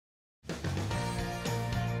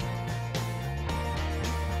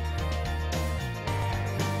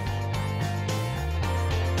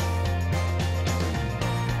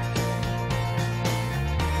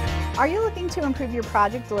Are you looking to improve your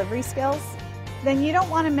project delivery skills? Then you don't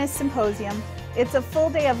want to miss Symposium. It's a full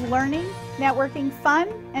day of learning, networking, fun,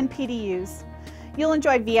 and PDUs. You'll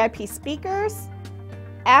enjoy VIP speakers.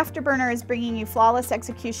 Afterburner is bringing you flawless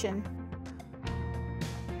execution.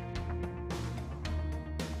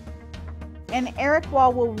 And Erik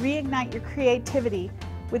Wahl will reignite your creativity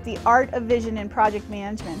with the art of vision in project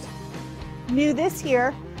management. New this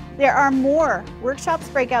year, there are more workshops,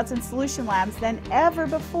 breakouts, and solution labs than ever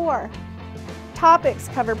before. Topics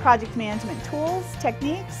cover project management tools,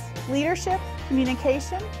 techniques, leadership,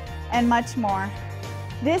 communication, and much more.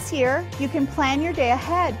 This year, you can plan your day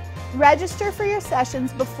ahead. Register for your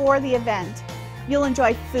sessions before the event. You'll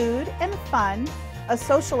enjoy food and fun, a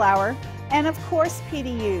social hour, and of course,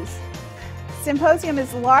 PDUs. Symposium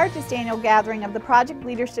is the largest annual gathering of the project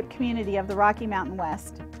leadership community of the Rocky Mountain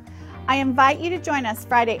West. I invite you to join us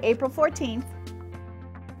Friday, April 14th.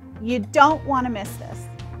 You don't want to miss this.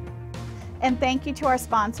 And thank you to our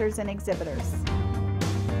sponsors and exhibitors.